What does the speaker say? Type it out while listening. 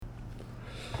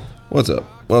What's up?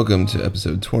 Welcome to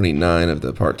episode 29 of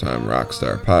the Part-Time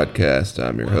Rockstar Podcast.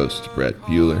 I'm your host, Brett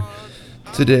Bueller.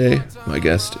 Today, my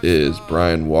guest is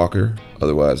Brian Walker,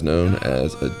 otherwise known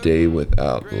as A Day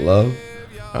Without Love.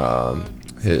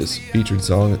 His featured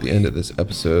song at the end of this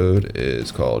episode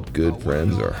is called Good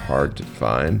Friends Are Hard to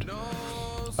Find.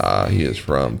 He is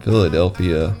from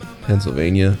Philadelphia,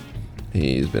 Pennsylvania.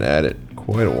 He's been at it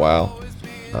quite a while.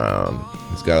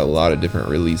 He's got a lot of different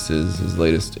releases. His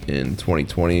latest in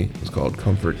 2020 was called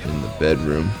Comfort in the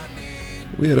Bedroom.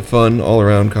 We had a fun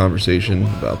all-around conversation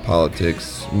about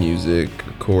politics, music,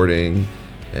 recording,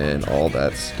 and all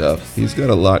that stuff. He's got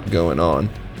a lot going on,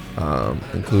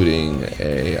 including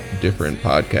a different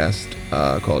podcast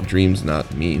called Dreams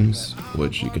Not Memes,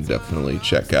 which you can definitely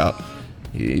check out.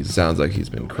 He sounds like he's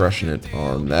been crushing it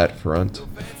on that front.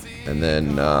 And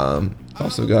then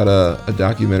also got a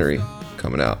documentary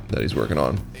coming out that he's working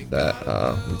on that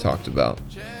we talked about.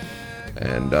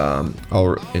 And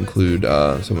I'll include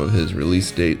some of his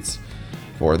release dates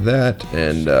for that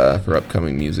and for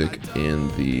upcoming music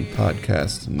in the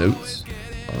podcast notes.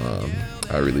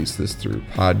 I released this through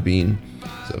Podbean,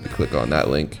 so if you click on that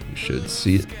link, you should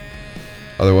see it.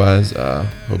 Otherwise,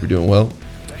 hope you're doing well,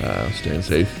 staying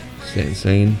safe, staying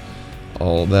sane,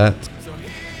 all that.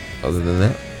 Other than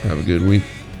that, have a good week.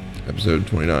 Episode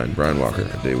 29, Brian Walker,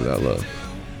 A Day Without Love.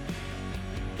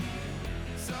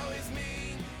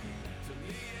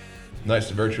 Nice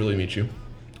to virtually meet you.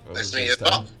 Nice to meet you.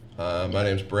 My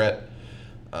name's Brett.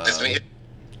 Nice to meet you.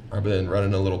 I've been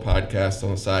running a little podcast on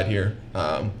the side here,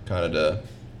 kind of to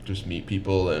just meet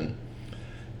people and,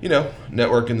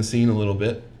 network in the scene a little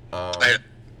bit.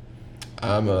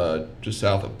 I'm just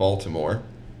south of Baltimore.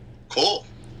 Cool.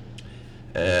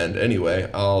 And anyway,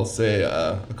 I'll say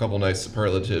a couple nice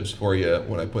superlatives for you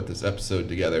when I put this episode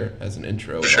together as an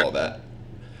intro and all that.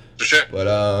 For sure. But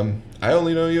I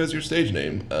only know you as your stage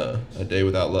name, A Day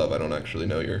Without Love. I don't actually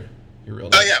know your real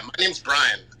name. Oh yeah, my name's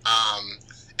Brian.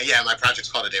 And yeah, my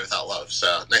project's called A Day Without Love.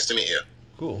 So nice to meet you.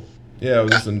 Cool. Yeah, I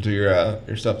was listening to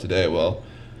your stuff today. Well,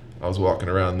 I was walking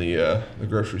around the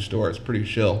grocery store. It's pretty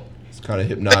chill. It's kind of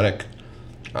hypnotic.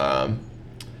 And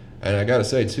I gotta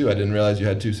say too, I didn't realize you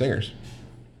had two singers.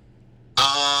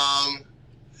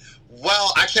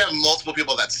 Well, I actually have multiple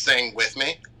people that sing with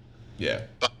me. Yeah.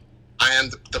 But I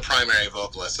am the primary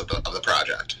vocalist of the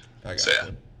project. I got so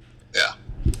you. Yeah.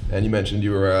 And you mentioned you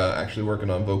were actually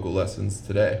working on vocal lessons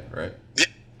today, right? Yeah.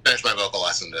 Finished my vocal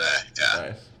lesson today. Yeah.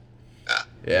 Nice. Yeah.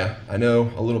 Yeah, I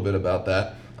know a little bit about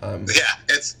that. Yeah,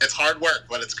 it's hard work,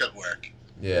 but it's good work.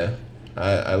 Yeah.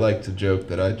 I like to joke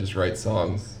that I just write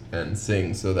songs and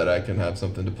sing so that I can have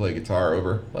something to play guitar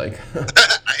over. Like,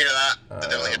 I hear that. I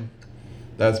definitely hear.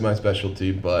 That's my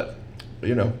specialty, but,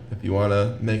 if you want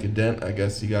to make a dent, I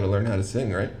guess you got to learn how to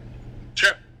sing, right?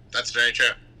 Sure. That's very true.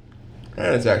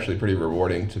 And it's actually pretty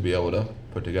rewarding to be able to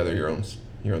put together your own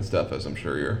stuff, as I'm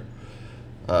sure you're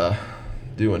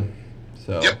doing.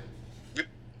 So. Yep.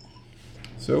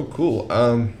 So cool.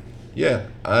 Yeah,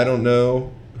 I don't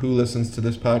know who listens to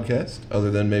this podcast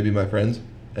other than maybe my friends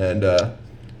and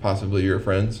possibly your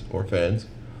friends or fans.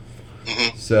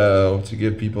 Mm-hmm. So to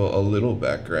give people a little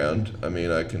background, I mean,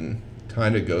 I can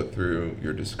kind of go through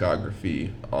your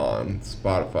discography on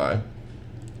Spotify.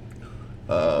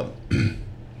 I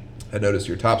noticed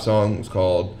your top song was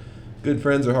called Good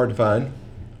Friends Are Hard to Find.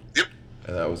 Yep.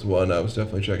 And that was one I was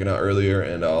definitely checking out earlier,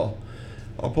 and I'll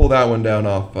pull that one down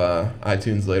off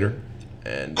iTunes later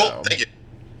and Cool. Thank you.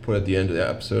 put it at the end of the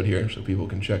episode here so people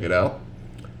can check it out.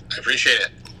 I appreciate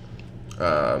it.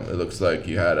 It looks like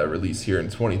you had a release here in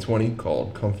 2020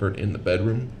 called Comfort in the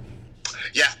Bedroom.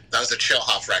 Yeah, that was a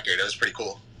Chillhoff record. It was pretty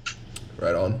cool.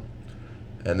 Right on.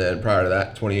 And then prior to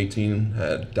that, 2018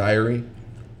 had Diary.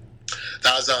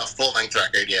 That was a full-length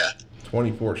record, yeah.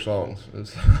 24 songs.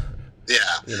 Yeah.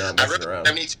 You're not I messing wrote around.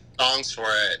 72 songs for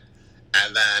it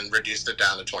and then reduced it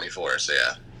down to 24, so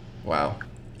yeah. Wow.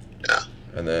 Yeah.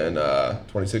 And then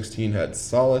 2016 had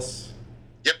Solace.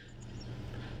 Yep.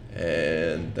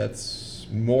 And that's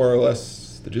more or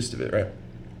less the gist of it, right?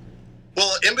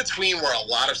 Well, in between were a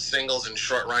lot of singles and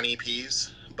short-run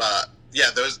EPs, but yeah,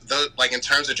 those like in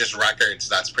terms of just records,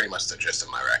 that's pretty much the gist of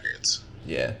my records.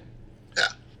 Yeah. Yeah.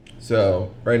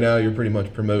 So right now you're pretty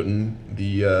much promoting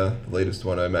the latest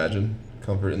one, I imagine,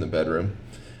 Comfort in the Bedroom.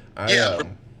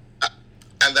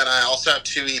 And then I also have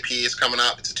two EPs coming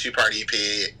up. It's a two-part EP,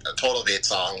 a total of 8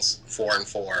 songs, 4 and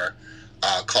 4,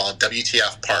 called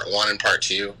WTF Part 1 and Part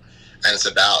 2. And it's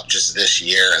about just this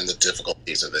year and the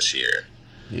difficulties of this year.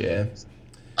 Yeah.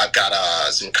 I've got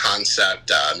some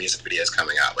concept music videos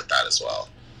coming out with that as well.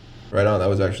 Right on. That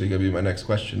was actually going to be my next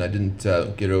question. I didn't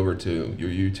get over to your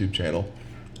YouTube channel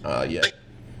yet.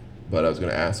 but I was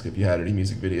going to ask if you had any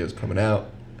music videos coming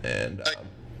out, and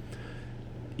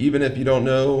even if you don't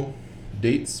know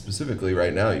dates specifically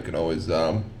right now, you can always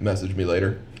message me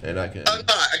later, and I can. Oh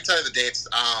no, I can tell you the dates.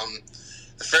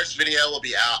 The first video will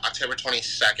be out October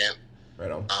 22nd. Right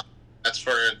on. That's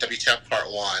for WTF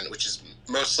Part 1, which is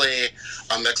mostly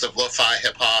a mix of lo-fi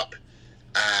hip-hop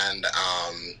and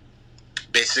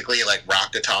basically like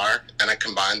rock guitar, and I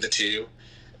combined the two,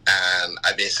 and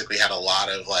I basically had a lot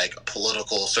of like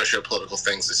socio-political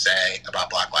things to say about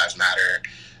Black Lives Matter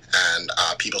and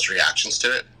people's reactions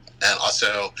to it, and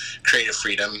also creative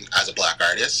freedom as a Black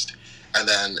artist. And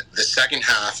then the second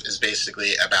half is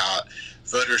basically about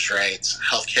voters' rights,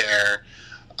 healthcare,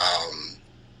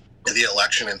 the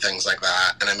election, and things like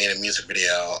that. And I made a music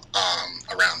video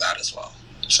around that as well.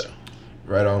 So,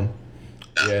 right on.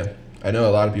 Yeah, I know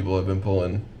a lot of people have been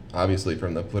pulling, obviously,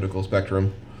 from the political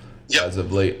spectrum as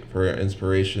of late for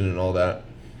inspiration and all that.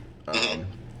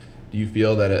 Do you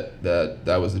feel that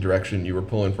that was the direction you were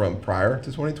pulling from prior to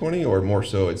 2020, or more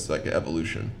so it's like an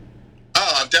evolution?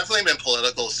 Oh, I've definitely been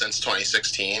political since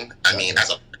 2016. I mean, as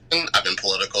a person, I've been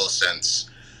political since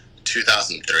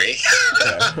 2003.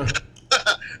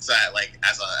 So, like,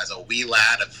 as a wee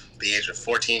lad of the age of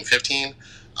 14, 15.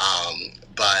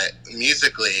 But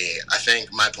musically, I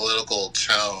think my political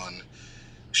tone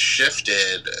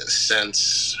shifted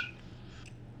since,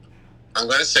 I'm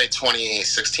going to say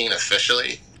 2016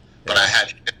 officially, but I had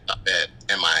hit a bit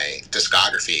in my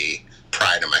discography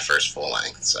prior to my first full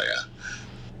length. So, yeah.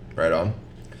 Right on.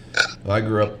 Yeah. Well, I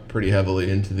grew up pretty heavily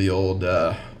into the old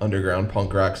underground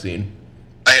punk rock scene.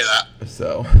 I hear that.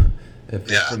 So if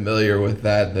you're familiar with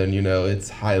that, then you know it's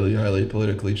highly, highly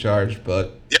politically charged.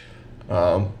 But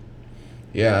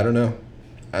yeah, I don't know.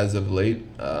 As of late,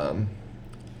 I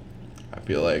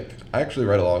feel like I actually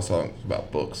write a lot of songs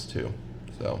about books too.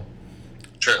 So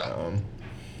true.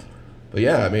 But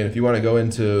yeah, I mean, if you want to go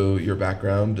into your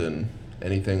background and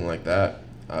anything like that,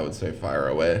 I would say fire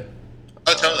away.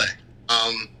 Oh, totally.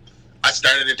 I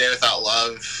started A Day Without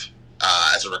Love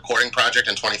as a recording project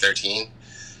in 2013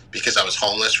 because I was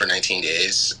homeless for 19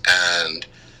 days, and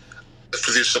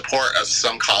through support of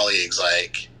some colleagues,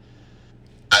 like,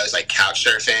 I was like couch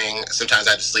surfing. Sometimes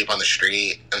I had to sleep on the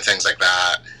street and things like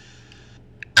that.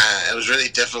 And it was really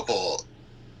difficult.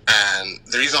 And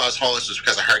the reason I was homeless was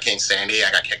because of Hurricane Sandy.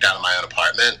 I got kicked out of my own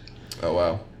apartment. Oh,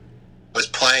 wow. I was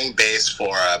playing bass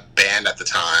for a band at the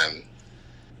time,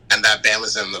 and that band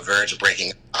was on the verge of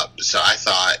breaking up. So I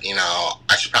thought, you know,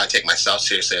 I should probably take myself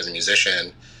seriously as a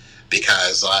musician,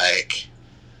 because, like,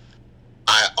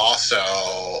 I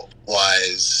also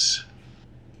was...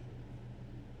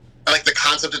 Like, the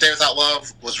concept of Day Without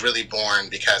Love was really born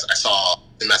because I saw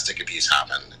domestic abuse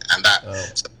happen. And that...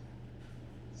 So,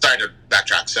 sorry to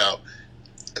backtrack. So,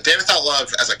 Day Without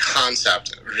Love as a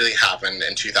concept really happened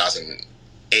in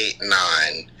 2008,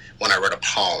 9, when I wrote a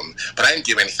poem. But I didn't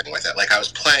do anything with it. Like, I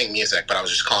was playing music, but I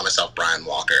was just calling myself Brian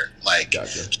Walker. Like,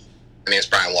 gotcha. My name's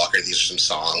Brian Walker. These are some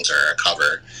songs or a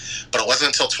cover. But it wasn't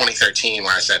until 2013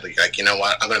 where I said, like, you know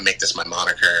what? I'm going to make this my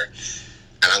moniker.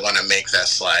 And I'm going to make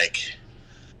this, like...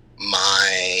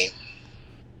 my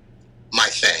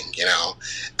thing, you know,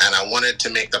 and I wanted to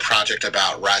make the project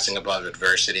about rising above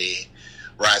adversity,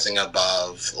 rising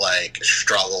above, like,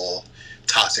 struggle,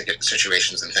 toxic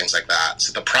situations, and things like that.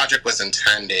 So the project was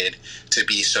intended to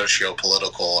be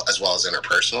socio-political as well as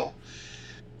interpersonal.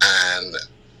 And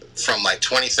from, like,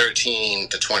 2013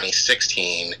 to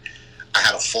 2016, I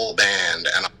had a full band,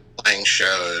 and I was playing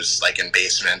shows, like, in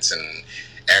basements and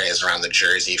areas around the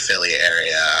Jersey, Philly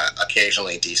area,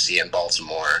 occasionally DC and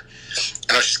Baltimore.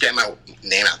 And I was just getting my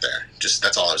name out there. Just,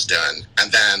 that's all I was doing.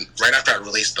 And then right after I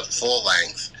released the full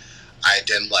length, I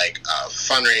did, like, a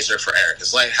fundraiser for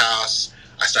Erica's Lighthouse.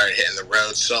 I started hitting the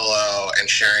road solo and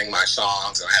sharing my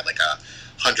songs. And I had, like, a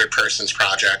 100-persons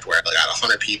project where I got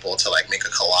 100 people to, like, make a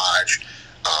collage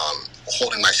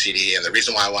holding my CD. And the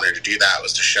reason why I wanted to do that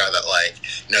was to show that, like,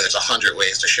 you know, there's 100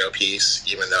 ways to show peace,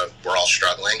 even though we're all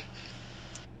struggling.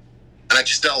 And I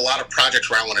just did a lot of projects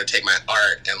where I wanted to take my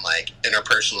art and, like,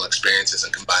 interpersonal experiences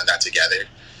and combine that together.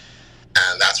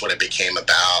 And that's what it became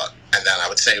about. And then I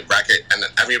would say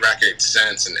every record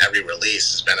since and every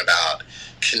release has been about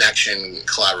connection,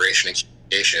 collaboration, and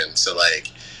communication. So, like,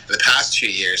 in the past 2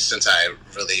 years since I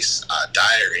released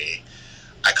Diary,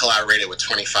 I collaborated with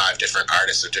 25 different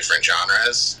artists of different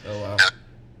genres. Oh, wow.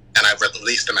 And I've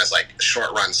released them as, like,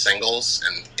 short-run singles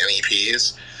and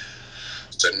EPs.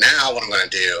 So now what I'm going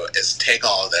to do is take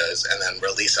all of those and then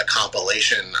release a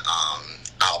compilation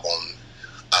album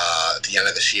at the end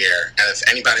of this year. And if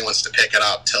anybody wants to pick it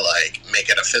up to, like, make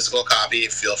it a physical copy,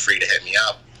 feel free to hit me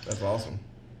up. That's awesome.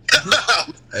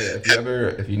 Hey,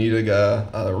 if you need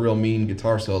a real mean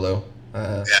guitar solo,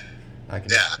 Yeah, I can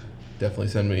yeah, definitely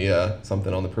send me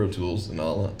something on the Pro Tools, and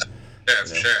I'll sure,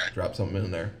 for sure, drop something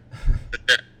in there.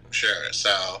 sure, sure.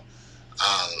 So,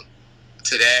 um,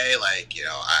 today, like,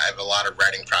 I have a lot of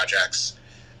writing projects,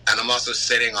 and I'm also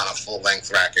sitting on a full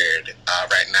length record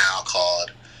right now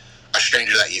called "A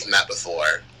Stranger That You've Met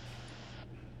Before,"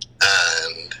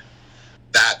 and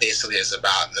that basically is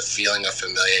about the feeling of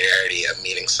familiarity of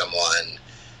meeting someone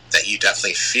that you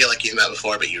definitely feel like you've met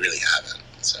before, but you really haven't.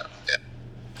 So, yeah.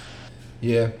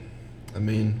 Yeah, I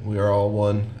mean, we are all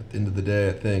one at the end of the day,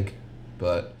 I think.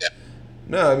 But Yeah.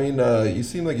 no, I mean, you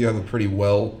seem like you have a pretty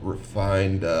well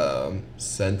refined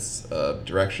sense of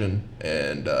direction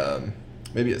and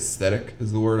maybe aesthetic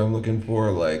is the word I'm looking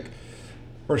for. Like,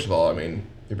 first of all, I mean,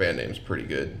 your band name's pretty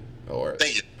good, or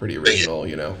Thank you. it's pretty Thank you.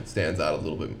 original. It stands out a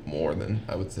little bit more than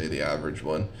I would say the average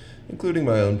one, including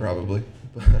my own probably.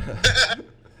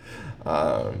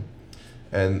 um,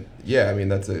 and yeah, I mean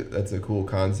that's a cool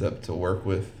concept to work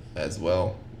with as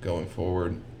well going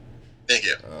forward. Thank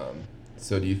you.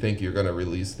 So do you think you're gonna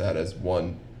release that as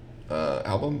one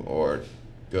album, or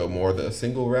go more the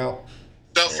single route?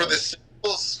 So for Or the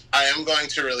singles, I am going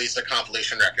to release a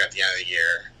compilation record at the end of the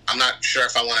year. I'm not sure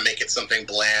if I want to make it something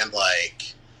bland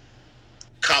like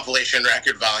compilation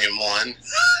record volume 1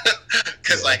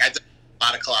 because yeah, like I did a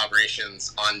lot of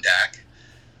collaborations on deck,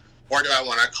 or do I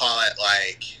want to call it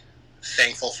like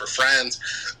thankful for friends?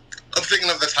 I'm thinking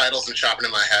of the titles and chopping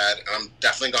in my head, and I'm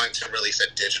definitely going to release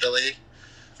it digitally.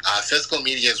 Physical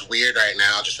media is weird right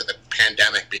now just with the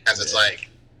pandemic because it's yeah, like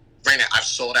right now I've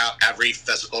sold out every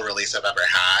physical release I've ever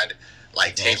had,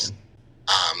 like that's tapes,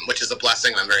 awesome. which is a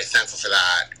blessing. I'm very thankful for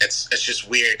that. It's just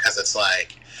weird because it's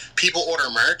like people order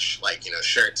merch, like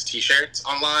shirts, T-shirts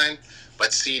online,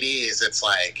 but CDs, it's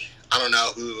like I don't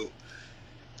know who.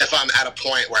 If I'm at a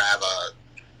point where I have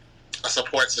a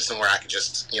support system where I could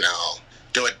just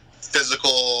do a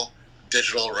physical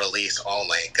digital release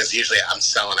only, because usually I'm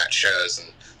selling at shows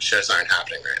and shows aren't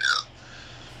happening right now.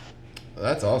 Well,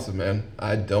 that's awesome, man.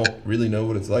 I don't really know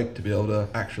what it's like to be able to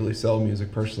actually sell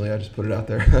music personally. I just put it out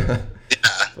there.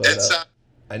 Yeah, But it's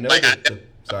I know like I that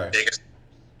sorry. biggest,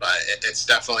 but it's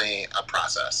definitely a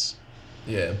process.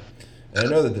 Yeah. And I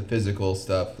know that the physical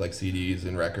stuff like CDs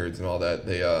and records and all that,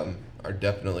 they are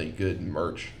definitely good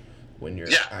merch when you're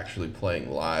Yeah, actually playing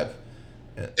live.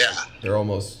 And yeah, they're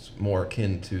almost more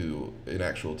akin to an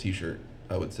actual T-shirt,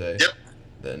 I would say, yep,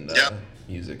 than yep.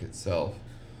 music itself.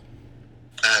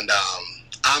 And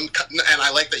and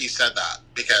I like that you said that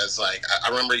because like I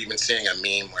remember even seeing a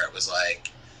meme where it was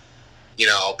like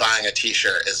buying a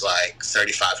T-shirt is like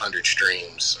 3,500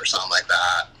 streams or something like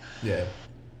that. Yeah.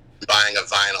 Buying a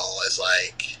vinyl is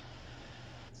like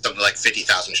something like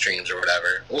 50,000 streams or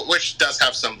whatever, which does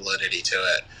have some validity to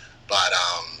it. But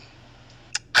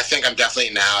I think I'm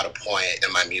definitely now at a point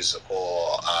in my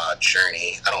musical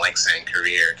journey. I don't like saying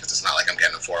career because it's not like I'm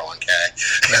getting a 401k.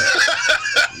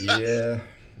 Yeah,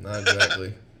 not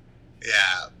exactly.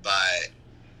 Yeah, but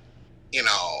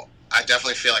I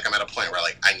definitely feel like I'm at a point where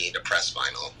like I need to press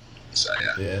vinyl. So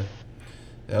yeah, Yeah.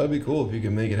 That would be cool if you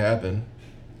could make it happen.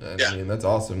 And I yeah. mean, that's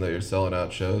awesome that you're selling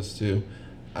out shows too.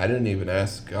 I didn't even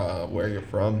ask where you're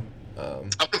from. I'm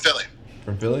from Philly.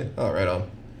 From Philly? Oh, right on.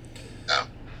 Yeah,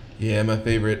 Yeah, my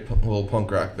favorite little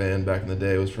punk rock band back in the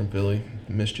day was from Philly,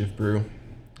 Mischief Brew.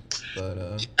 But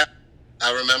yeah,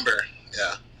 I remember.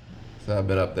 Yeah, so I've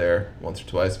been up there once or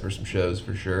twice for some shows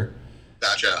for sure.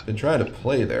 gotcha. Been trying to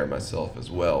play there myself as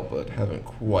well, but haven't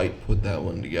quite put that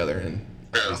one together. And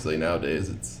Yeah, obviously nowadays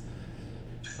it's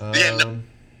yeah. No, um,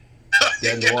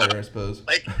 dead in the yeah. water, I suppose.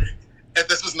 Like if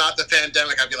this was not the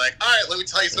pandemic, I'd be like, all right, let me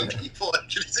tell you some people,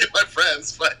 introduce you to my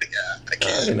friends. But yeah, I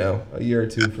can't. A year or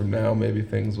two from now, maybe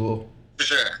things will For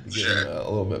sure, be for getting sure, a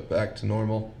little bit back to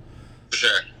normal. for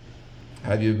sure.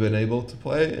 Have you been able to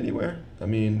play anywhere? I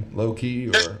mean, low key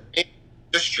Just, or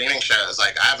just streaming shows.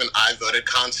 Like I have an I Voted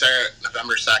concert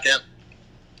November 2nd.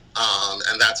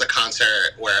 And that's a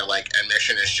concert where like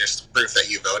admission is just proof that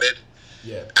you voted.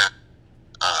 yeah,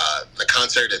 The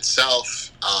concert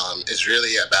itself is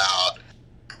really about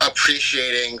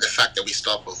appreciating the fact that we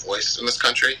still have a voice in this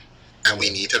country and we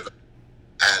yeah, need to vote.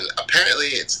 And apparently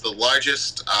it's the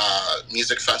largest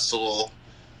music festival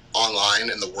online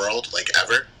in the world, like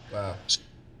ever. wow,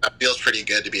 That feels pretty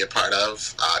good to be a part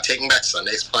of. Taking Back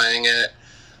Sunday's playing it.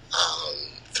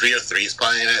 303's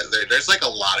playing it. There's like a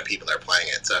lot of people that are playing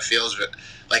it, so it feels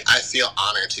like I feel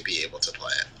honored to be able to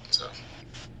play it. So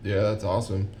yeah, that's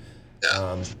awesome.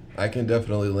 yeah, I can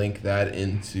definitely link that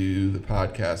into the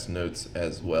podcast notes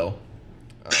as well.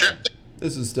 for sure.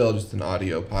 This is still just an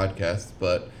audio podcast,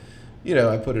 but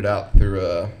I put it out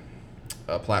through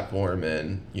a platform,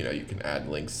 and you can add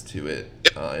links to it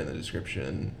in the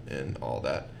description and all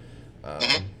that.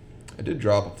 Hmm. I did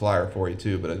drop a flyer for you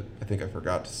too, but I think I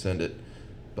forgot to send it.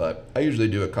 But I usually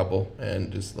do a couple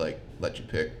and just like let you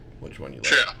pick which one you like.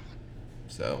 True.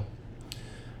 So,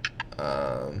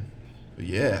 but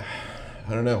yeah,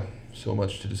 I don't know. So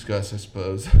much to discuss, I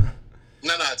suppose.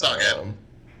 No, it's all good.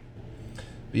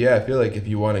 But yeah, I feel like if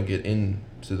you want to get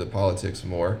into the politics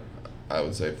more, I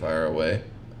would say fire away.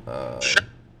 Sure.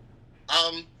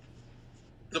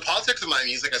 The politics of my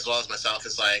music as well as myself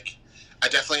is like, I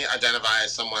definitely identify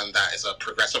as someone that is a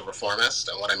progressive reformist,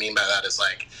 and what I mean by that is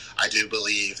like, I do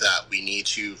believe that we need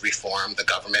to reform the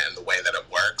government and the way that it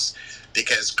works,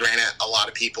 because granted, a lot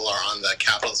of people are on the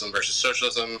capitalism versus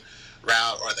socialism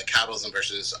route, or the capitalism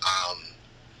versus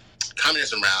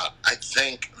communism route. I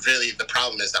think really the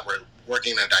problem is that we're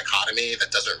working in a dichotomy that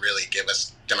doesn't really give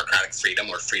us democratic freedom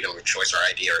or freedom of choice or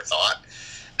idea or thought.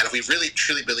 And if we really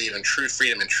truly believe in true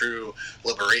freedom and true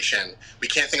liberation, we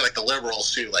can't think like the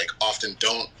liberals who like often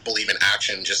don't believe in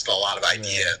action, just a lot of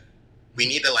idea. Yeah. We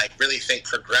need to like really think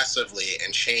progressively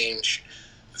and change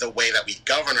the way that we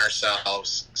govern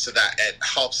ourselves so that it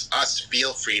helps us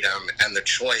feel freedom and the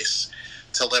choice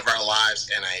to live our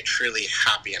lives in a truly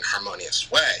happy and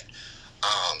harmonious way.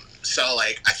 So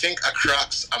like I think a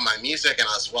crux of my music and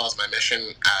as well as my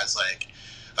mission as like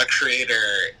a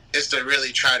creator is to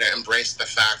really try to embrace the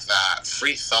fact that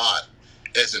free thought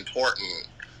is important,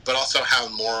 but also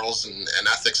have morals and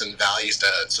ethics and values to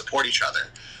support each other.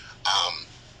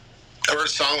 I wrote a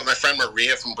song with my friend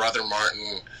Maria from Brother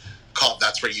Martin called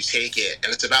That's Where You Take It,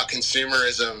 and it's about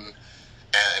consumerism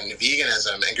and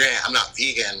veganism. And granted, I'm not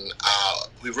vegan.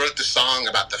 We wrote the song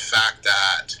about the fact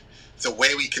that the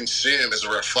way we consume is a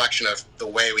reflection of the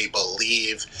way we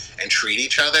believe and treat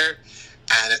each other.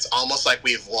 And it's almost like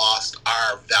we've lost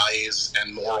our values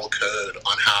and moral code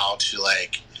on how to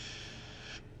like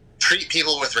treat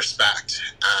people with respect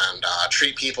and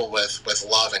treat people with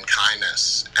love and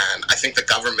kindness. And I think the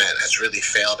government has really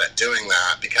failed at doing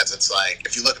that, because it's like,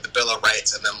 if you look at the Bill of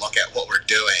Rights and then look at what we're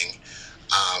doing,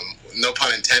 no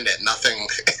pun intended, nothing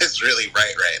is really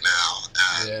right now.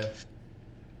 And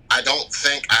I don't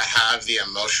think I have the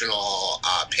emotional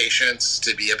patience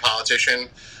to be a politician.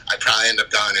 I'd probably end up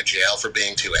going to jail for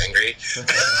being too angry, to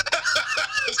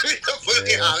be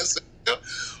completely honest with you.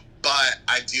 But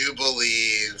I do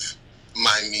believe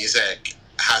my music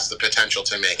has the potential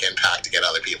to make impact, to get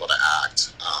other people to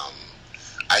act.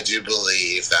 I do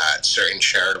believe that certain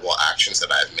charitable actions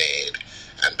that I've made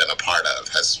and been a part of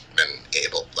has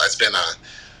been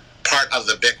a part of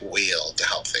the big wheel to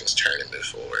help things turn and move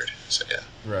forward. So yeah.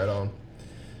 Right on.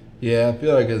 Yeah, I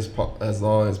feel like as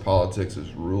long as politics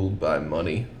is ruled by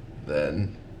money,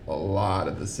 then a lot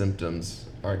of the symptoms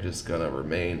are just gonna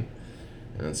remain,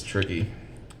 and it's tricky.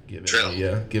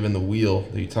 Given the wheel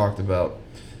that you talked about,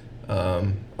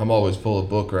 I'm always full of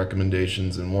book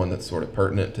recommendations, and one that's sort of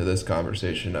pertinent to this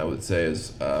conversation, I would say,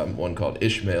 is one called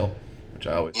Ishmael, which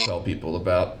I always tell people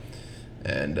about.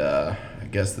 And I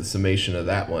guess the summation of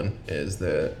that one is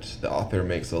that the author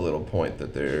makes a little point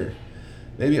that there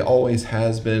maybe always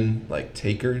has been like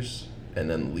takers and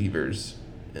then leavers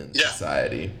in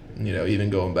society. Even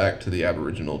going back to the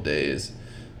Aboriginal days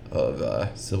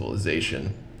of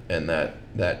civilization, and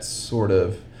that sort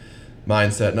of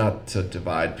mindset, not to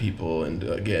divide people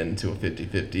into a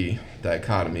 50-50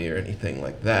 dichotomy or anything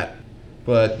like that,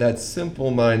 but that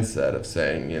simple mindset of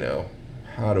saying,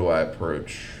 how do I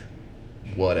approach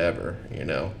whatever,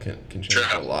 can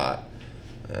change a lot.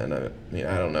 And I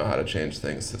don't know how to change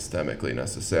things systemically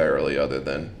necessarily, other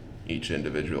than each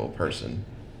individual person.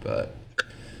 But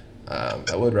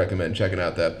I would recommend checking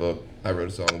out that book. I wrote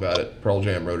a song about it. Pearl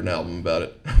Jam wrote an album about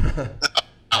it.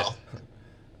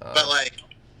 But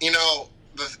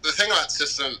the thing about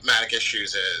systematic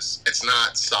issues is it's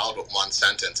not solved with one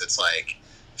sentence. It's like,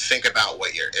 think about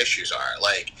what your issues are.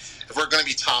 Like, if we're going to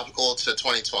be topical to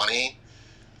 2020,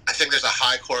 I think there's a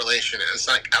high correlation, and it's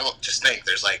like, I don't just think,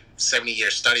 there's like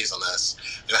 70-year studies on this.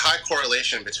 There's a high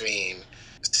correlation between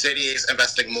cities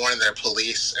investing more in their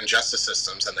police and justice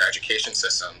systems and their education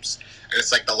systems. And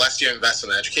it's like, the less you invest in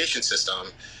the education system,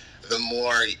 the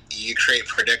more you create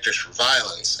predictors for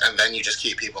violence, and then you just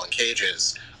keep people in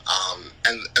cages.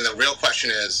 And the real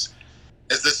question is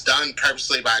this done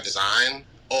purposely by design,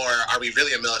 or are we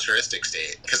really a militaristic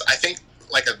state? Because I think,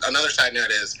 like, another side note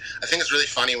is, I think it's really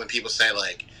funny when people say,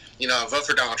 like, a vote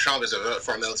for Donald Trump is a vote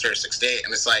for a militaristic state.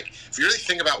 And it's like, if you really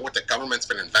think about what the government's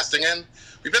been investing in,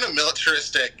 we've been a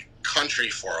militaristic country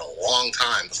for a long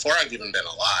time, before I've even been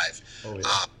alive. Oh,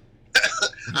 yeah.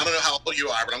 I don't know how old you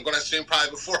are, but I'm going to assume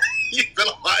probably before you've been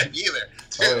alive either.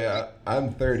 Too. Oh yeah,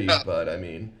 I'm 30, but I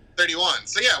mean 31.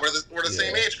 So yeah, we're the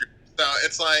same age group. So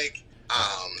it's like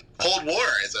Cold War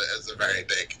is a very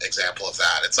big example of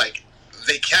that. It's like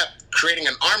they kept creating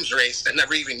an arms race and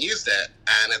never even used it,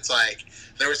 and it's like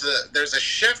there's a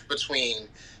shift between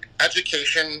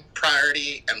education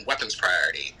priority and weapons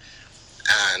priority,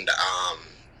 and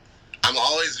I'm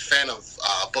always a fan of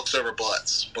books over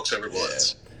bullets. Books over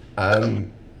bullets.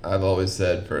 I've always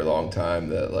said for a long time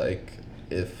that like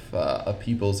if A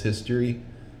People's History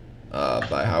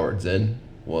by Howard Zinn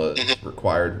was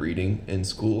required reading in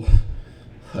school,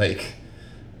 like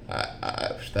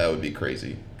that would be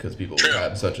crazy because people would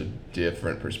have such a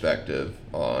different perspective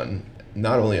on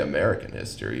not only American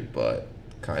history but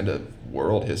kind of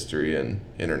world history and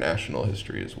international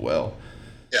history as well.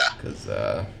 Yeah. Because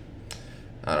I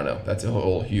don't know, that's a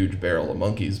whole huge barrel of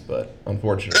monkeys. But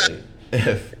unfortunately,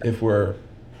 if we're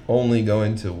only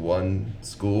going to one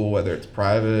school, whether it's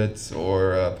private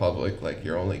or public, like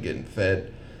you're only getting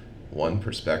fed one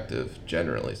perspective,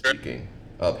 generally speaking,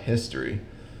 of history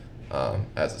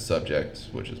as a subject,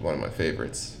 which is one of my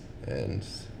favorites. And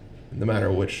no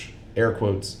matter which air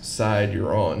quotes side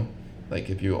you're on, like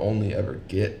if you only ever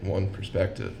get one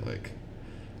perspective, like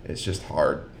it's just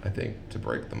hard, I think, to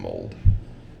break the mold.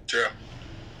 True.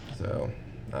 So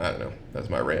I don't know. That's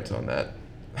my rant on that.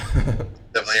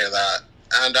 Definitely hear that.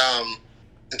 And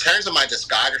in terms of my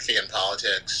discography in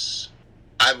politics,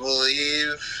 I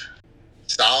believe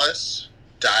Solace,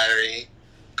 Diary,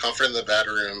 Comfort in the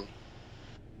Bedroom,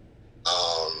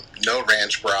 No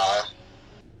Ranch Bra,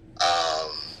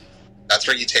 That's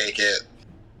Where You Take It.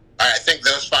 I think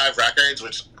those 5 records,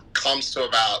 which comes to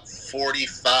about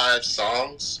 45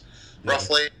 songs,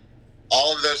 roughly,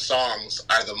 all of those songs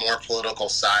are the more political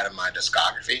side of my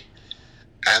discography.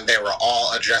 And they were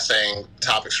all addressing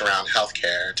topics around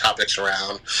healthcare, topics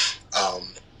around,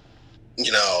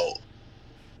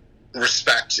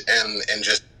 respect and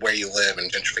just where you live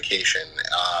and gentrification.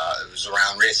 It was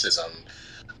around racism.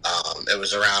 It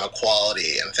was around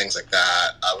equality and things like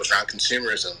that. It was around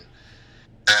consumerism.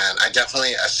 And I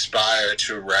definitely aspire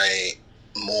to write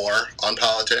more on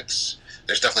politics.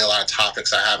 There's definitely a lot of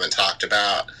topics I haven't talked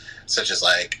about, such as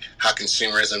like how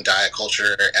consumerism, diet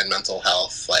culture, and mental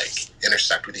health like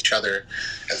intersect with each other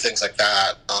and things like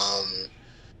that.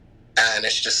 And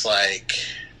it's just like,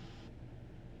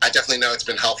 I definitely know it's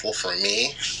been helpful for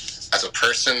me as a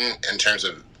person in terms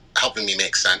of helping me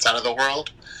make sense out of the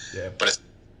world. Yeah. But it's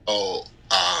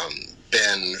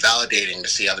been validating to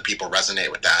see other people resonate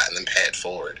with that and then pay it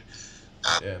forward.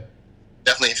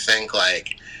 Definitely think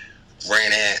like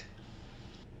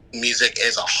music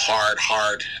is a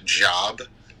hard job,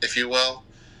 if you will.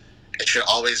 It should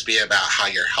always be about how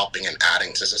you're helping and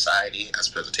adding to society as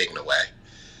opposed to taking away.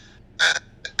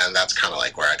 And that's kind of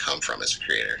like where I come from as a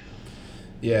creator.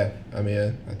 Yeah, I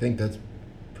mean, I think that's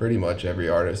pretty much every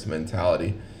artist's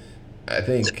mentality. I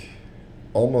think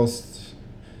almost,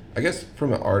 I guess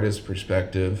from an artist's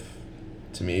perspective,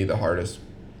 to me, the hardest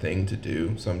thing to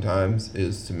do sometimes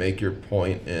is to make your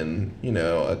point in,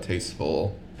 a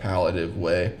tasteful, pallative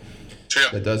way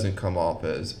that doesn't come off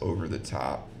as over the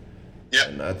top. Yeah.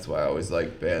 And that's why I always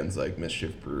like bands like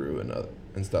Mischief Brew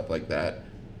and stuff like that.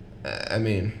 I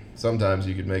mean, sometimes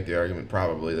you could make the argument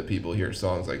probably that people hear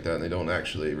songs like that and they don't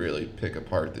actually really pick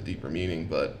apart the deeper meaning,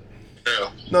 but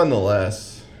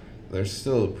nonetheless, there's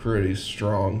still a pretty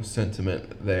strong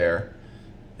sentiment there,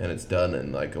 and it's done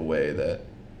in like a way that,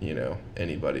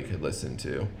 anybody could listen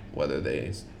to, whether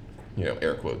they,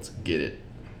 air quotes, get it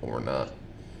or not.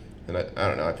 And I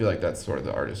don't know, I feel like that's sort of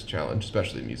the artist's challenge,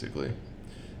 especially musically.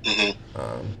 I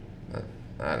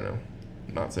don't know.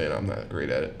 I'm not saying I'm that great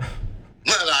at it.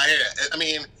 No, I hear it. I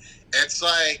mean, it's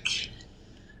like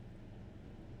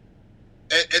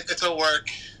it's a work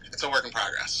in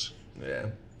progress. Yeah,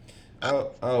 I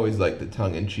always like the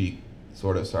tongue-in-cheek,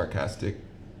 sort of sarcastic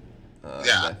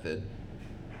method,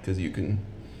 because you can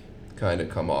kind of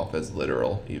come off as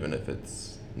literal, even if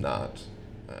it's not.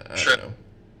 I don't know.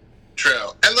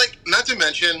 True, and like not to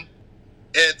mention,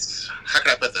 it's how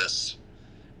can I put this?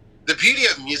 The beauty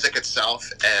of music itself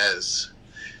is,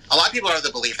 a lot of people are of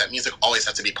the belief that music always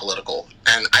has to be political,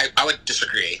 and I would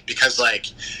disagree, because like,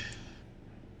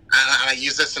 and I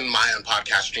use this in my own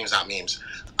podcast, Streams Not Memes,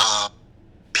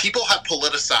 people have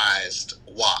politicized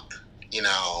WAP,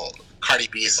 Cardi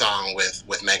B's song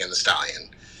with Megan Thee Stallion,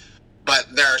 but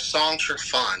there are songs for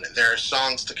fun, there are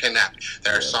songs to connect,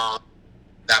 there are songs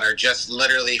that are just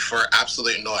literally for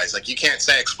absolute noise. Like, you can't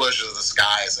say Explosions of the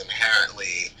Sky is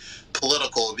inherently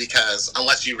political, because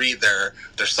unless you read their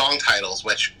song titles,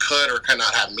 which could or could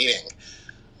not have meaning,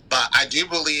 But I do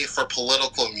believe for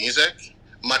political music,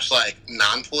 much like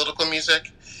non-political music,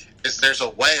 is there's a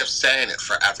way of saying it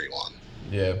for everyone.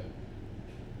 Yeah,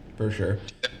 for sure.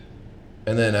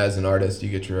 And then as an artist, you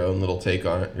get your own little take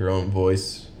on it, your own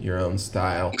voice, your own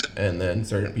style, and then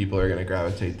certain people are going to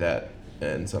gravitate that,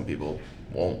 and some people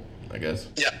won't, I guess.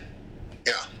 Yeah.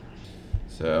 Yeah.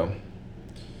 So,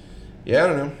 yeah, I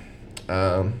don't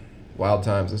know. Wild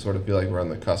times. I sort of feel like we're on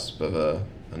the cusp of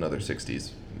another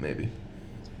 60s, maybe.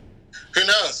 Who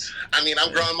knows? I mean,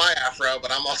 I'm growing my afro,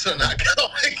 but I'm also not going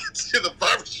to the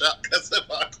barbershop because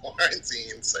of our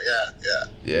quarantine. So yeah.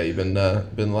 Yeah, you've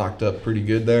been locked up pretty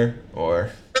good there,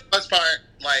 or? For the most part,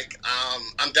 like,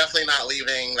 I'm definitely not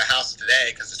leaving the house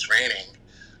today because it's raining.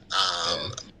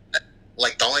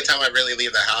 Like, the only time I really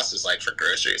leave the house is, like, for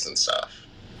groceries and stuff.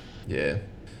 Yeah.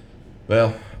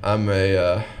 Well, I'm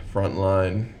a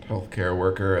frontline healthcare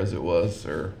worker, as it was,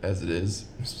 or as it is,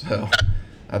 so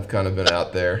I've kind of been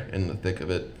out there in the thick of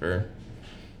it for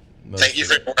most Thank you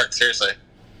for your work, seriously.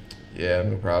 Yeah,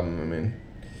 no problem. I mean,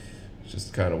 it's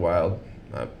just kind of wild.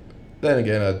 Then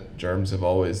again, germs have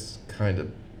always kind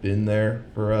of been there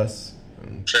for us,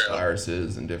 and True.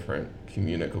 viruses and different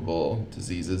communicable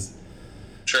diseases.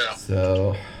 True.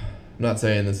 So, I'm not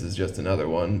saying this is just another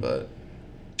one, but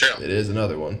True. it is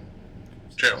another one.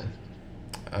 True.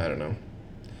 I don't know.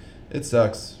 It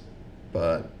sucks,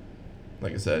 but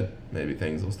like I said, maybe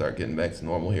things will start getting back to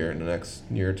normal here in the next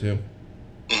year or two.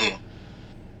 Mm-hmm.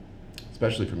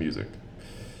 Especially for music.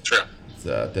 True. It's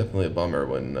definitely a bummer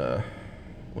when the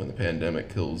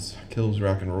pandemic kills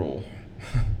rock and roll.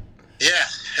 Yeah,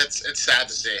 it's sad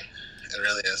to see. It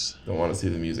really is. Don't want to see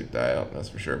the music die out, that's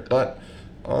for sure. But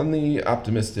on the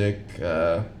optimistic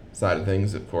side of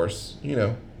things, of course,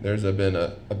 there's been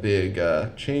a big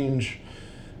change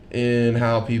in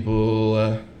how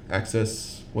people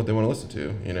access what they want to listen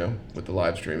to, with the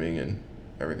live streaming and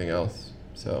everything else.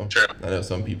 So True. I know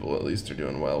some people at least are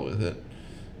doing well with it.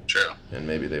 True. And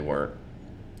maybe they weren't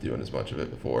doing as much of it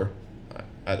before.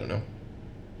 I don't know.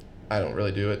 I don't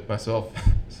really do it myself.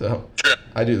 So True.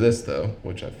 I do this, though,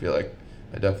 which I feel like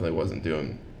I definitely wasn't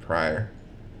doing prior.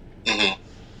 Mm-hmm.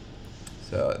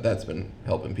 So that's been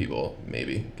helping people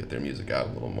maybe get their music out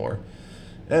a little more.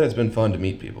 And it's been fun to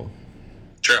meet people.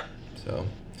 True. So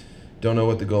don't know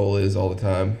what the goal is all the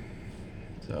time.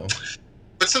 So.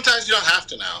 But sometimes you don't have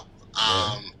to know.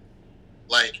 Yeah.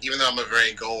 Like, even though I'm a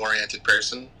very goal-oriented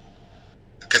person,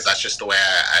 because that's just the way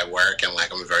I work, and,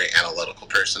 like, I'm a very analytical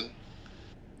person,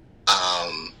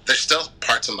 there's still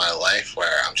parts of my life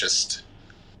where I'm just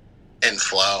in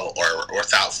flow or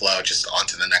without flow, just on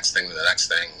to the next thing,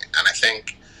 And I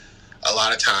think a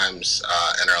lot of times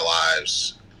in our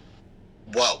lives,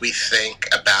 what we think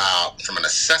about from an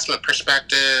assessment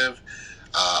perspective,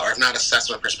 or if not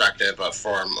assessment perspective, but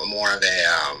from more of a,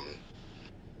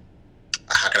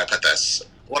 how can I put this?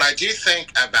 What I do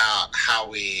think about how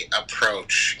we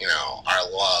approach,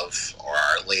 our love or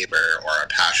our labor or our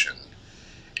passion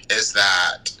is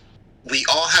that we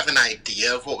all have an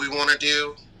idea of what we want to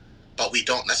do, but we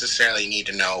don't necessarily need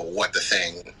to know what the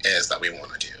thing is that we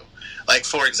want to do. Like,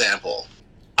 for example,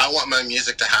 I want my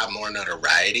music to have more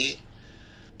notoriety,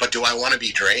 but do I want to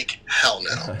be Drake? Hell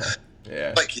no.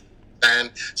 Yeah.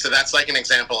 And so that's like an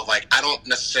example of, like, I don't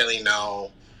necessarily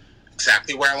know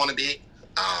exactly where I want to be,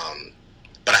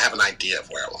 but I have an idea of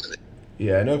where I want to be.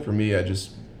 Yeah, I know for me, I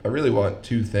really want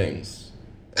two things.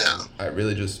 Yeah. I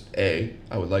really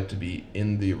I would like to be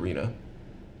in the arena.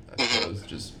 I suppose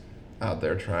just out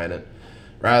there trying it,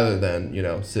 rather than,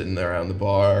 sitting there around the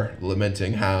bar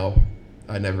lamenting how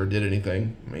I never did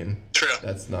anything. I mean, True.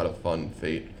 That's not a fun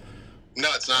fate. No,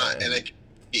 it's not, and it can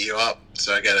beat you up,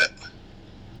 so I get it.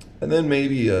 And then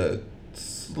maybe a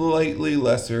slightly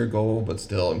lesser goal, but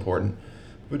still important,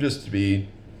 would just to be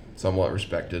somewhat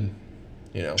respected.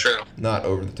 True. Not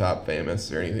over the top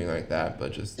famous or anything like that,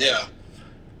 but just Yeah.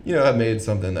 I made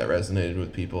something that resonated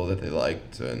with people that they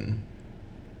liked, and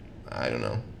I don't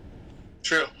know.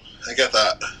 True. I get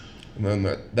that. And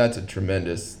then that's a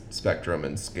tremendous spectrum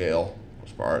and scale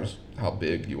as far as how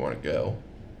big you want to go.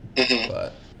 Mm-hmm.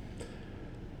 But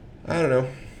I don't know.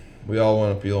 We all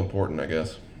want to feel important, I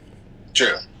guess.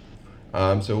 True.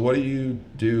 So what do you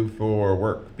do for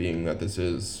work, being that this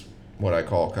is what I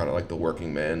call kind of like the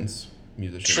working man's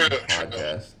musician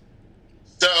podcast?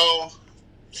 So,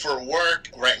 for work,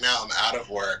 right now I'm out of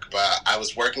work, but I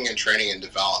was working in training and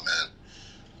development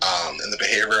in the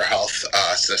behavioral health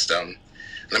system,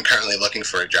 and I'm currently looking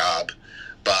for a job.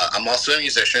 But I'm also a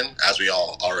musician, as we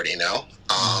all already know.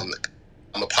 I'm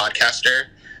a podcaster,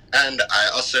 and I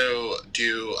also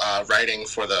do writing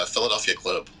for the Philadelphia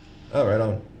Club. Oh, right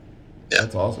on. Yeah.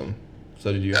 That's awesome.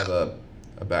 So did you have a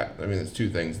there's two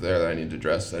things there that I need to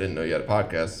address. I didn't know you had a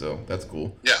podcast, so that's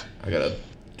cool. Yeah. I gotta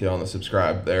get on the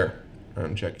subscribe there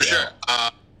and check you Sure.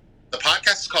 out. The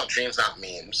podcast is called Dreams Not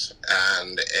Memes,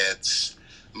 and it's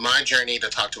my journey to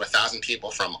talk to 1,000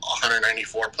 people from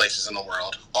 194 places in the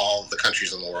world, all the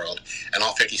countries in the world, and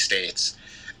all 50 states.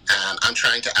 And I'm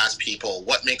trying to ask people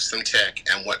what makes them tick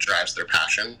and what drives their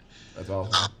passion. That's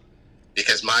awesome.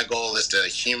 Because my goal is to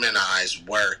humanize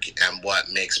work and what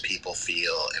makes people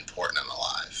feel important and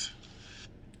alive.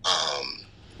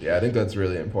 Yeah, I think that's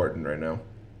really important right now.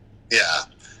 Yeah.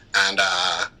 And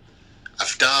I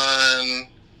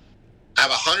have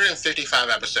 155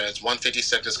 episodes.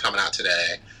 156 is coming out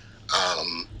today.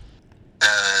 And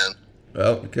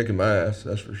Well, you're kicking my ass,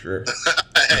 that's for sure.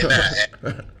 hey,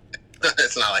 man,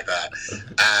 it's not like that.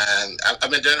 And I've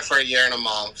been doing it for a year and a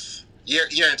month, year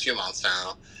and 2 months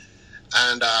now.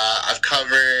 And I've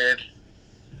covered,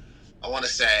 I want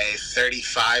to say 42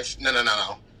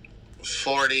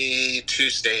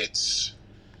 states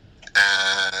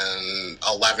and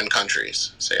 11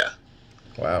 countries. So yeah.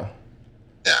 Wow.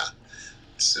 Yeah.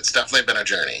 It's definitely been a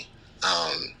journey.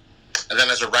 And then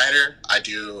as a writer, I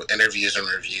do interviews and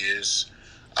reviews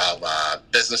of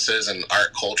businesses and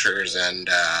art cultures and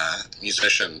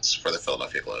musicians for the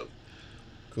Philadelphia Globe.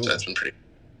 Cool. So that's been pretty.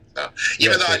 So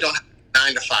even though I don't have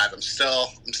 9 to 5, I'm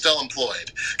still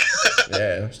employed.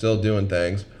 Yeah, still doing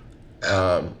things.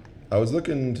 I was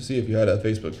looking to see if you had a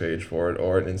Facebook page for it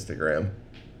or an Instagram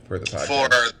for the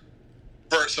podcast.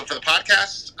 For the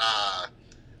podcast,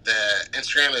 the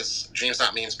Instagram is Dreams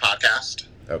Not Memes Podcast.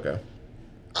 Okay.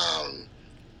 I'm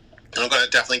going to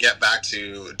definitely get back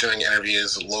to doing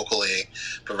interviews locally,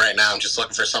 but right now I'm just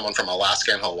looking for someone from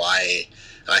Alaska and Hawaii,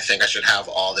 and I think I should have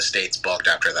all the states booked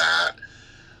after that.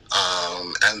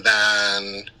 And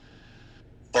then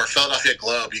for Philadelphia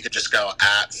Globe, you could just go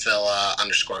at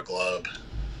Phila_Globe.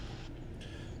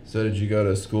 So did you go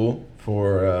to school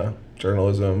for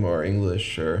journalism or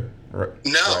English or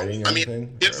writing or I anything?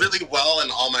 mean, did really well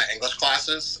in all my English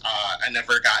classes. I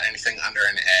never got anything under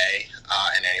an A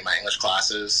in any of my English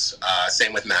classes.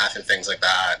 Same with math and things like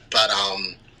that. But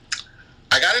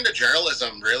I got into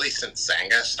journalism really since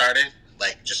Xanga started,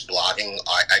 like just blogging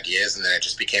ideas, and then it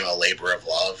just became a labor of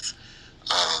love.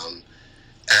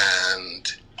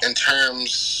 And in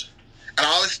terms, and I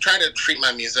always try to treat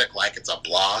my music like it's a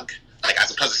blog, like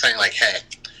as opposed to saying like, hey,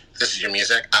 this is your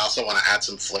music. I also want to add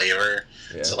some flavor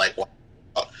to like what.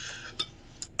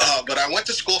 But I went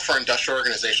to school for industrial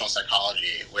organizational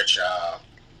psychology, which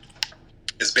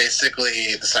is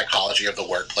basically the psychology of the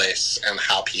workplace and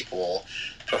how people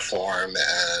perform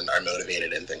and are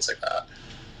motivated and things like that.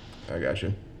 I got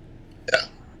you. Yeah.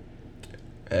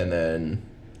 And then,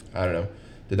 I don't know,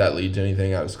 did that lead to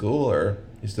anything out of school, or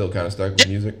you still kind of stuck with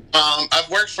music? I've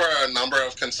worked for a number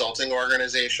of consulting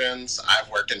organizations. I've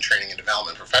worked in training and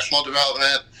development, professional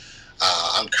development.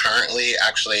 I'm currently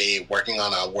actually working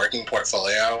on a working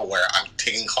portfolio where I'm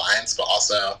taking clients, but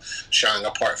also showing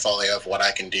a portfolio of what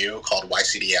I can do called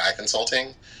YCDI Consulting.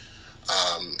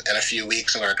 In a few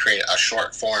weeks, I'm going to create a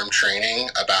short form training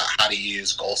about how to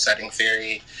use goal setting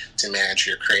theory to manage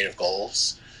your creative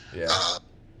goals. Yeah.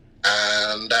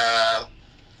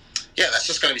 Yeah, that's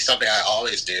just going to be something I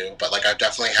always do. But like, I've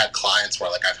definitely had clients where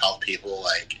like I've helped people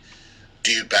like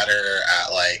do better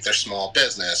at like their small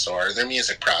business or their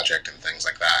music project and things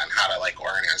like that, and how to like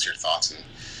organize your thoughts and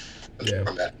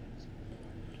from that.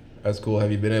 That's cool.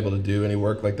 Have you been able to do any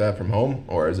work like that from home,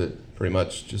 or is it pretty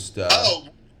much just? In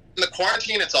the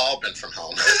quarantine, it's all been from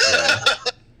home. Yeah.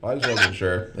 Well, I just wasn't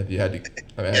sure if you had to.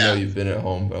 I mean, I know you've been at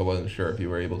home, but I wasn't sure if you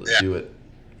were able to do it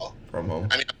from home.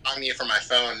 I mean, I'm talking to you from my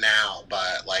phone now,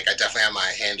 but like I definitely have my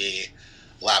handy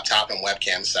laptop and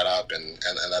webcam set up, and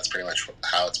that's pretty much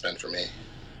how it's been for me.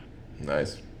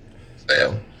 Nice. So, yeah.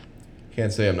 Well,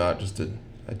 can't say I'm not just a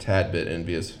tad bit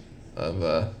envious of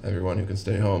everyone who can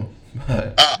stay home.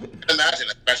 But imagine,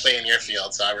 especially in your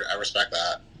field, so I respect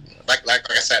that.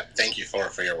 Like I said, thank you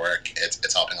for your work.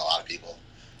 It's helping a lot of people.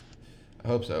 I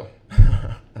hope so.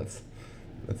 That's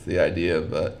the idea,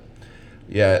 but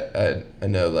yeah, I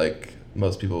know like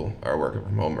most people are working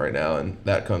from home right now, and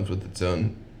that comes with its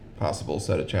own possible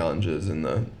set of challenges and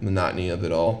the monotony of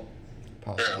it all.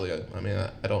 Possibly, True. I mean,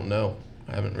 I don't know.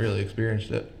 I haven't really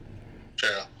experienced it.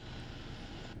 True.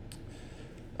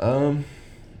 But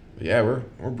yeah,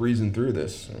 we're breezing through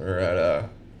this. We're at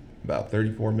about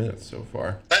 34 minutes so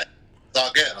far. But it's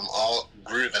all good. I'm all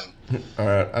grooving. All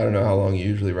right, I don't know how long you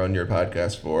usually run your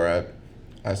podcast for.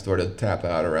 I sort of tap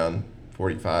out around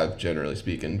 45, generally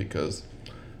speaking, because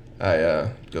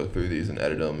I go through these and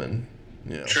edit them, and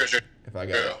Sure. if I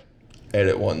got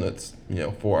edit one that's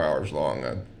 4 hours long,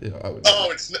 I would.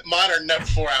 Oh, mine are never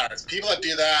 4 hours. People that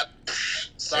do that,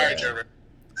 sorry, Trevor.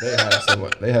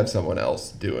 They have someone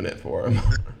else doing it for them.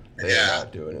 They're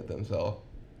not doing it themselves.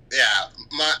 Yeah,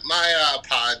 my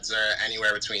pods are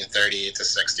anywhere between 30 to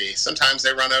 60. Sometimes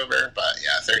they run over, but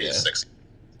 30 to 60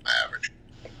 my average.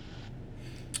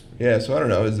 Yeah, so I don't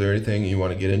know. Is there anything you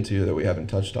want to get into that we haven't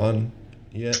touched on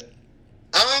yet?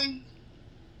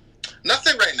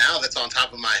 Nothing right now that's on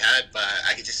top of my head, but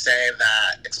I could just say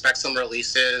that expect some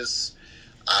releases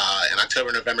in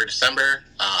October, November, December.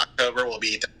 October will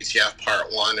be WTF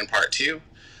Part 1 and Part 2.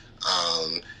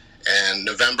 In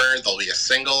November, there'll be a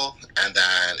single, and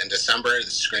then in December,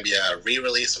 this is going to be a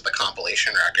re-release of the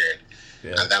compilation record.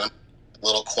 Yeah. And then I'm a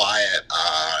little quiet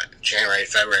January,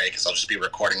 February, because I'll just be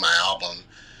recording my album.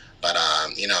 But,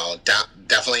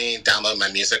 definitely download my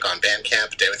music on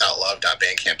Bandcamp,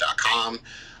 daywithoutlove.bandcamp.com.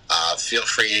 Feel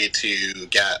free to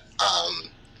get a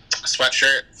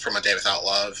sweatshirt from A Day Without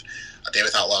Love. A Day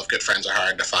Without Love, Good Friends Are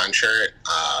Hard to Find shirt.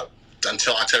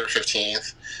 Until October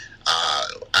 15th,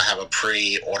 I have a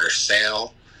pre-order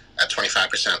sale at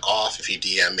 25% off if you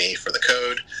DM me for the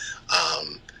code.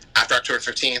 After October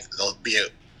 15th, they'll be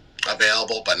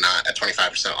available, but not at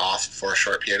 25% off for a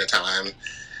short period of time.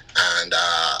 And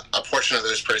a portion of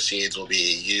those proceeds will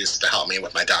be used to help me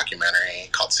with my documentary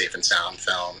called Safe and Sound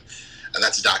Film. And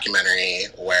that's a documentary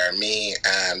where me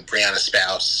and Brianna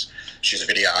Spouse, she's a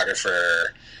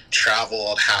videographer,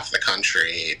 traveled half the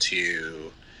country to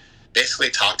basically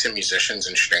talk to musicians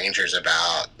and strangers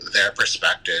about their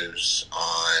perspectives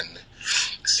on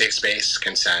safe space,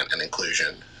 consent, and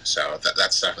inclusion. So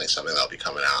that's definitely something that'll be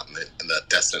coming out in the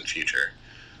distant future.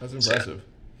 That's impressive. So,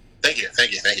 thank you.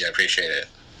 I appreciate it.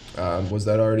 Was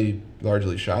that already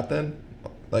largely shot then?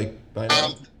 Like by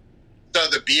now? So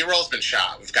the B-roll's been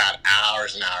shot. We've got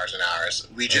hours and hours and hours.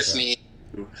 We just need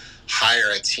to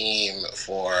hire a team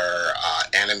for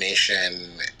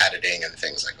animation, editing, and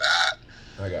things like that.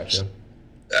 I gotcha.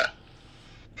 Yeah.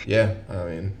 Yeah, I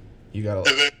mean, you got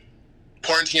to...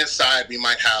 Quarantine aside, we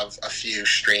might have a few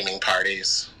streaming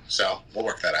parties, so we'll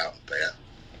work that out, but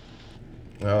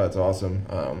yeah. Oh, that's awesome.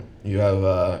 You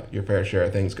have your fair share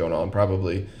of things going on,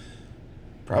 probably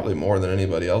more than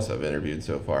anybody else I've interviewed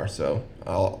so far, so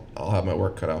I'll have my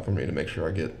work cut out for me to make sure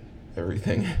I get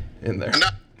everything in there.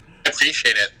 I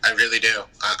appreciate it. I really do.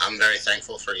 I'm very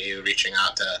thankful for you reaching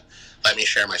out to let me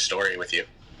share my story with you.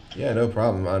 Yeah, no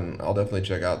problem. I'll definitely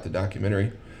check out the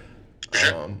documentary.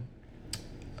 Sure.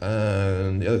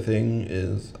 And the other thing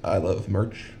is I love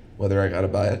merch, whether I gotta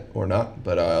buy it or not,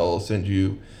 but I'll send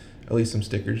you at least some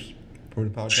stickers for the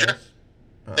podcast. Sure.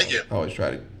 Thank you. I always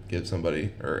try to give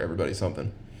somebody or everybody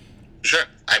something. Sure.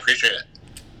 I appreciate it.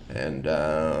 And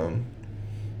I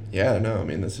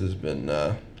mean, this has been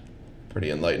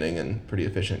pretty enlightening and pretty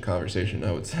efficient conversation,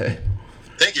 I would say.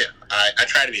 Thank you. I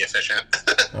try to be efficient.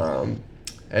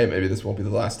 Hey, maybe this won't be the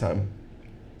last time.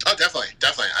 Oh, definitely.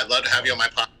 I'd love to have you on my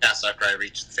podcast after I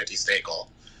reach the 50-state goal.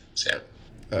 So,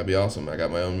 that'd be awesome. I got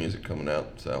my own music coming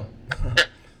out, so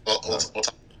we'll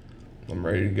talk. I'm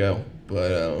ready to go.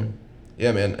 But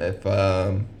yeah, man, if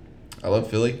I love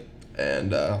Philly,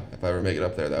 and if I ever make it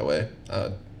up there that way,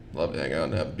 I'd love to hang out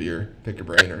and have a beer, pick your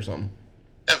brain or something.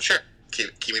 Yeah, sure.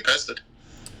 Keep me posted.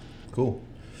 Cool.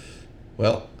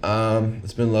 Well,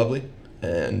 it's been lovely,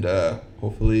 and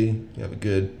hopefully you have a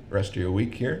good rest of your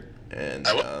week here. And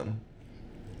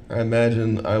I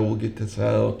imagine I will get this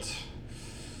out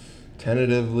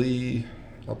tentatively.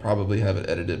 I'll probably have it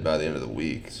edited by the end of the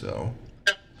week, so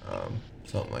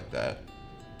something like that.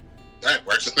 All right,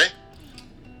 works with me.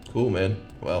 Cool, man.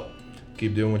 Well,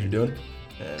 keep doing what you're doing,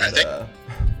 and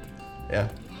yeah,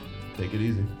 take it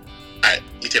easy. All right,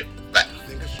 you too. Bye.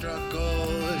 Think I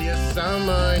struggled, yes, I'm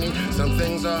mining. Some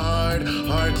things are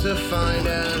hard to find,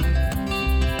 and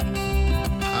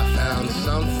I found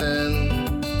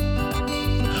something.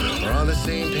 We're on the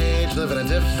same page, living a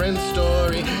different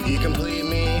story. You complete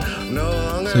me, no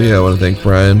longer. So yeah, I want to thank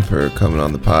Brian for coming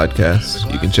on the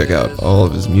podcast. You can check out all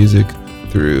of his music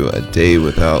through A Day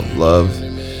Without Love.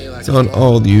 It's on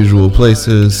all the usual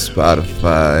places,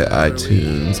 Spotify,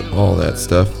 iTunes, all that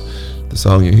stuff. The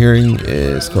song you're hearing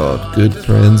is called Good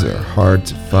Friends Are Hard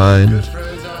to Find.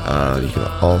 You can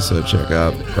also check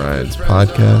out Brian's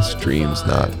podcast, Dreams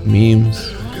Not Memes.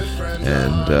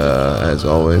 And as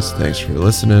always, thanks for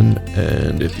listening.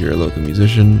 And if you're a local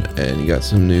musician and you got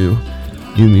some new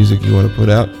music you want to put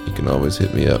out, you can always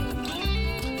hit me up.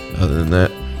 Other than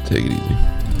that, take it easy.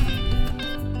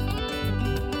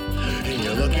 And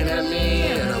you're looking at me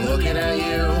and I'm looking at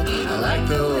you. I like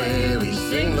the way we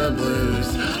sing the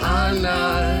blues. I'm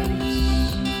not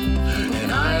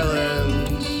an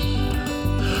island.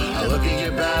 I look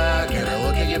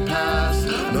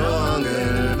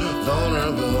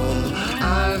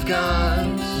I've got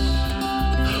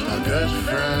are good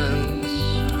friends.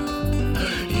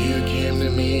 You came to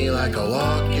me like a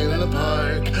walk in the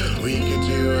park. We could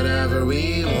do whatever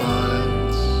we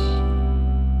want.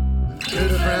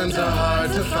 Good friends are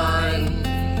hard to find.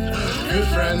 Good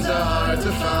friends are hard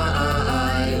to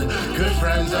find. Good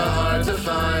friends are hard to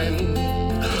find.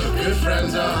 Good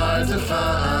friends are hard to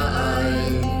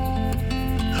find.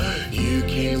 You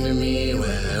came to me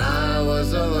when I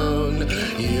was alone.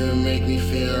 You make me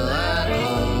feel at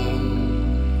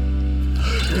home.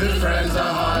 Good friends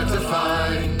are hard to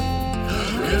find.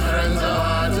 Good friends are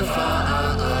hard to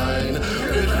find.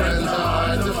 Good friends are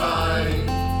hard to find.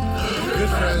 Good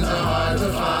friends are hard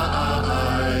to find.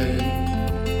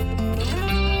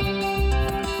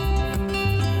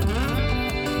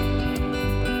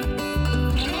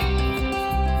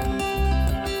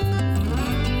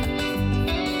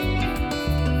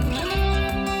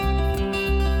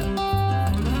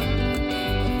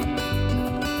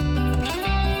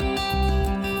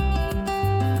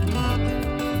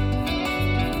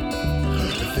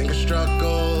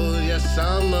 Struggle, yes,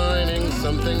 I'm learning.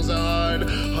 Some things are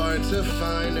hard to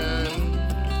find.